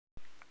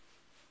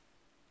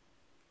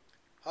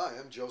Hi,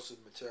 I'm Joseph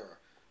Mattera.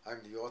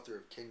 I'm the author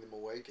of Kingdom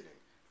Awakening.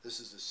 This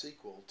is a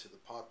sequel to the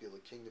popular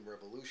Kingdom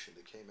Revolution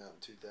that came out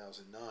in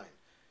 2009.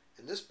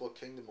 In this book,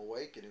 Kingdom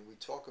Awakening, we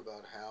talk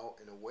about how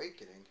an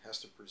awakening has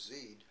to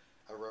precede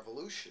a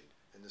revolution.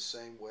 In the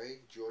same way,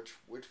 George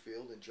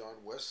Whitefield and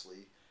John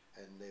Wesley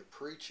and their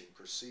preaching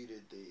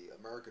preceded the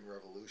American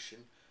Revolution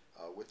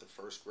with the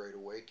First Great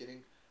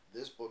Awakening.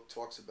 This book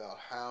talks about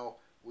how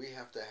we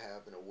have to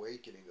have an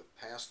awakening of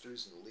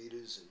pastors and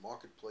leaders and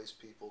marketplace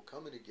people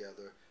coming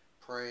together,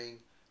 praying,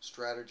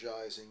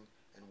 strategizing,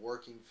 and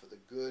working for the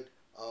good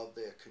of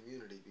their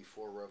community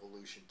before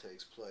revolution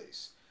takes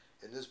place.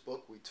 In this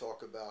book, we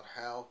talk about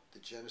how the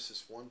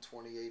Genesis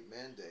 1:28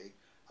 mandate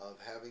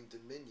of having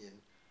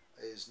dominion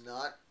is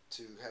not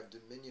to have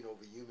dominion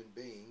over human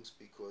beings,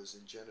 because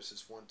in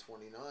Genesis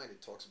 1:29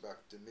 it talks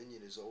about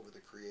dominion is over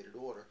the created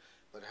order,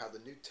 but how the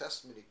New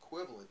Testament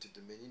equivalent to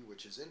dominion,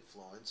 which is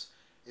influence,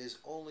 is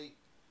only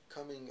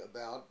coming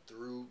about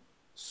through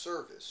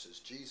service. As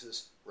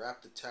Jesus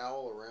wrapped a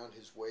towel around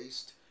his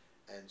waist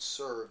and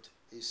served,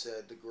 he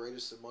said, "The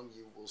greatest among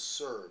you will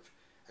serve."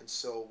 And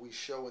so we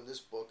show in this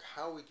book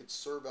how we could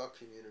serve our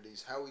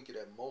communities, how we could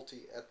have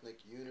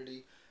multi-ethnic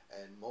unity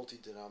and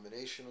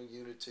multi-denominational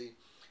unity,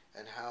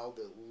 and how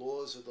the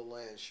laws of the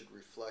land should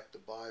reflect the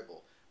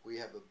Bible. We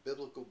have a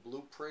biblical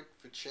blueprint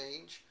for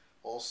change,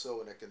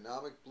 also an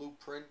economic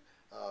blueprint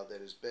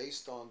that is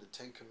based on the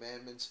Ten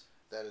Commandments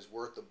that is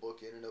worth a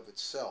book in and of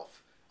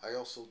itself. I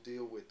also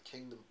deal with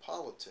kingdom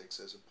politics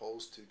as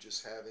opposed to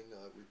just having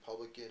a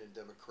Republican and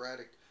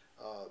Democratic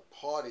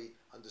party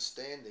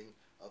understanding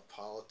of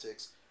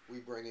politics. We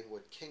bring in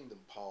what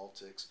kingdom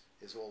politics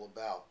is all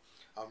about.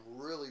 I'm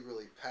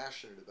really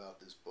passionate about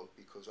this book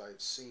because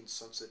I've seen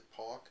Sunset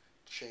Park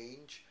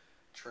change,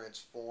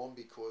 transform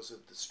because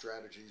of the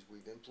strategies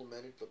we've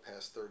implemented the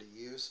past 30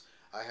 years.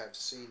 I have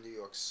seen New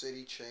York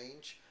City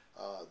change.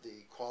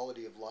 The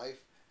quality of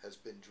life has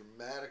been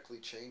dramatically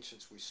changed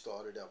since we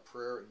started our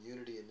prayer and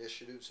unity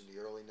initiatives in the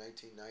early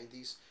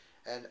 1990s.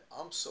 And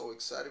I'm so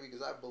excited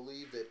because I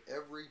believe that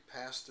every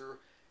pastor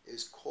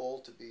is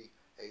called to be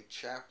a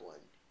chaplain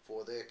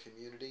for their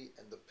community,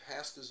 and the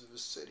pastors of a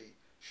city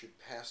should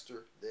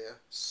pastor their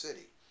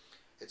city.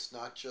 It's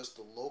not just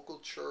the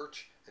local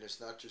church, and it's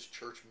not just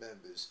church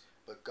members,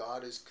 but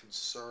God is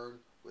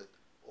concerned with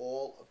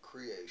all of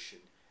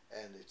creation,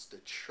 and it's the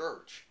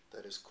church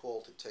that is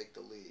called to take the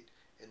lead.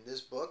 In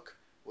this book,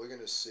 we're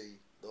going to see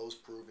those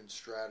proven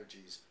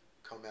strategies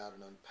come out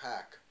and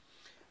unpack.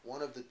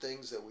 One of the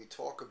things that we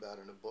talk about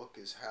in the book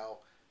is how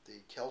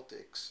the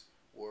Celtics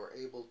were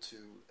able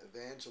to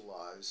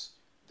evangelize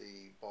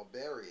the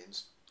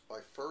barbarians by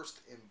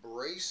first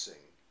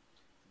embracing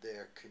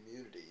their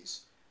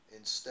communities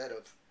instead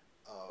of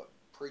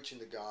preaching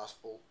the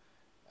gospel.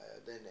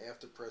 Then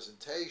after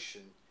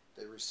presentation,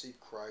 they receive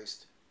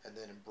Christ, and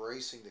then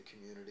embracing the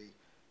community.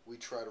 We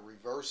try to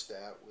reverse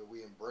that, where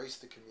we embrace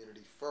the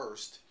community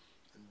first,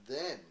 and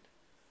then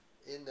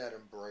in that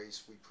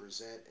embrace we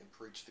present and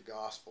preach the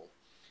gospel.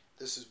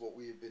 This is what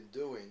we have been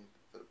doing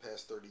for the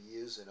past 30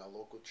 years in our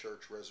local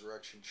church,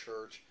 Resurrection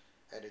Church,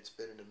 and it's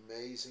been an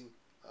amazing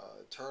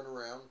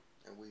turnaround,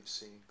 and we've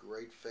seen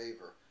great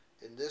favor.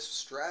 In this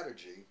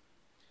strategy,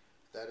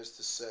 that is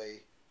to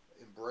say,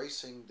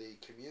 embracing the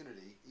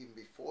community even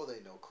before they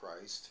know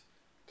Christ,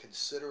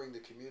 considering the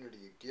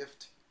community a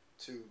gift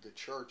to the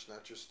church,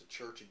 not just the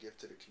church a gift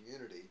to the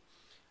community,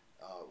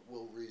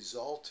 will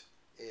result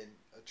in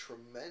a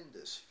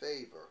tremendous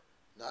favor,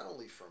 not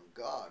only from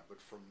God, but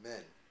from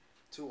men.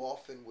 Too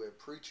often we're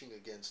preaching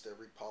against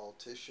every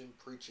politician,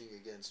 preaching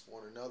against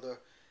one another,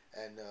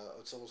 and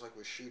it's almost like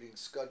we're shooting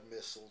Scud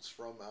missiles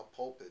from our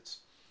pulpits.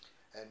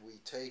 And we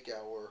take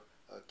our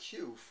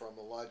cue from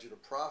Elijah the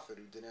prophet,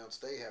 who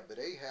denounced Ahab, but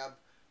Ahab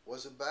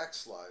was a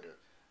backslider.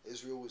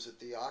 Israel was a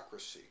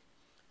theocracy.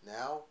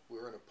 Now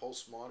we're in a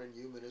postmodern,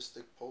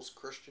 humanistic,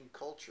 post-Christian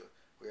culture.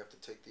 We have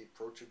to take the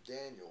approach of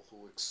Daniel,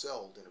 who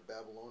excelled in a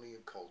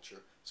Babylonian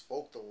culture,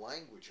 spoke the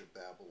language of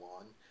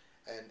Babylon,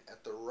 and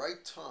at the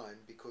right time,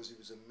 because he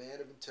was a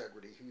man of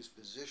integrity, he was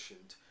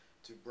positioned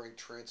to bring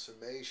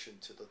transformation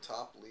to the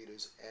top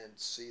leaders and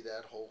see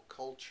that whole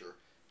culture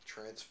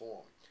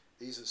transform.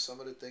 These are some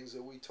of the things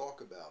that we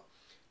talk about.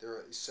 There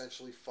are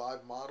essentially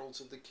 5 models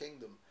of the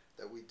kingdom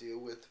that we deal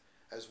with,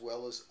 as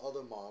well as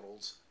other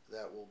models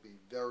that will be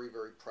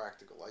very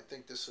practical. I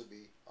think this will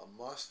be a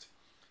must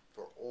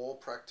for all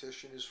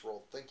practitioners, for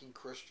all thinking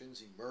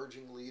Christians,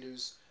 emerging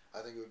leaders. I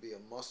think it would be a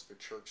must for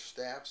church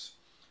staffs,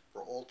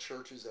 for all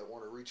churches that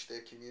want to reach their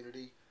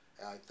community.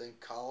 And I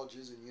think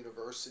colleges and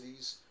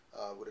universities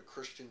with a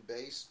Christian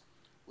base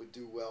would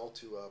do well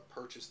to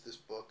purchase this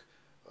book.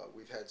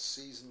 We've had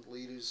seasoned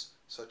leaders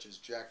such as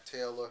Jack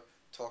Taylor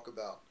talk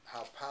about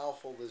how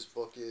powerful this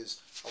book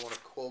is. I want to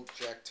quote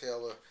Jack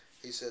Taylor.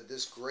 He said,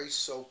 "This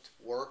grace-soaked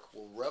work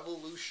will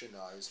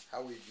revolutionize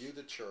how we view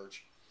the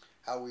church,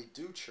 how we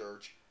do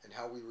church, and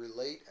how we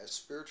relate as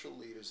spiritual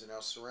leaders in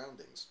our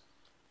surroundings."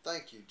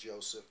 Thank you,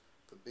 Joseph,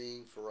 for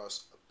being for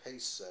us a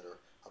pace setter,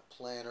 a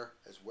planner,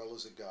 as well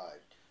as a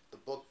guide. The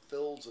book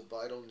fills a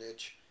vital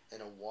niche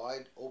in a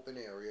wide open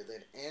area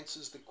that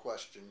answers the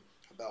question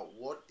about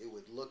what it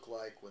would look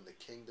like when the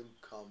kingdom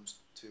comes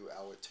to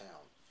our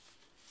town.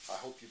 I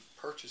hope you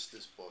purchase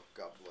this book.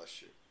 God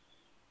bless you.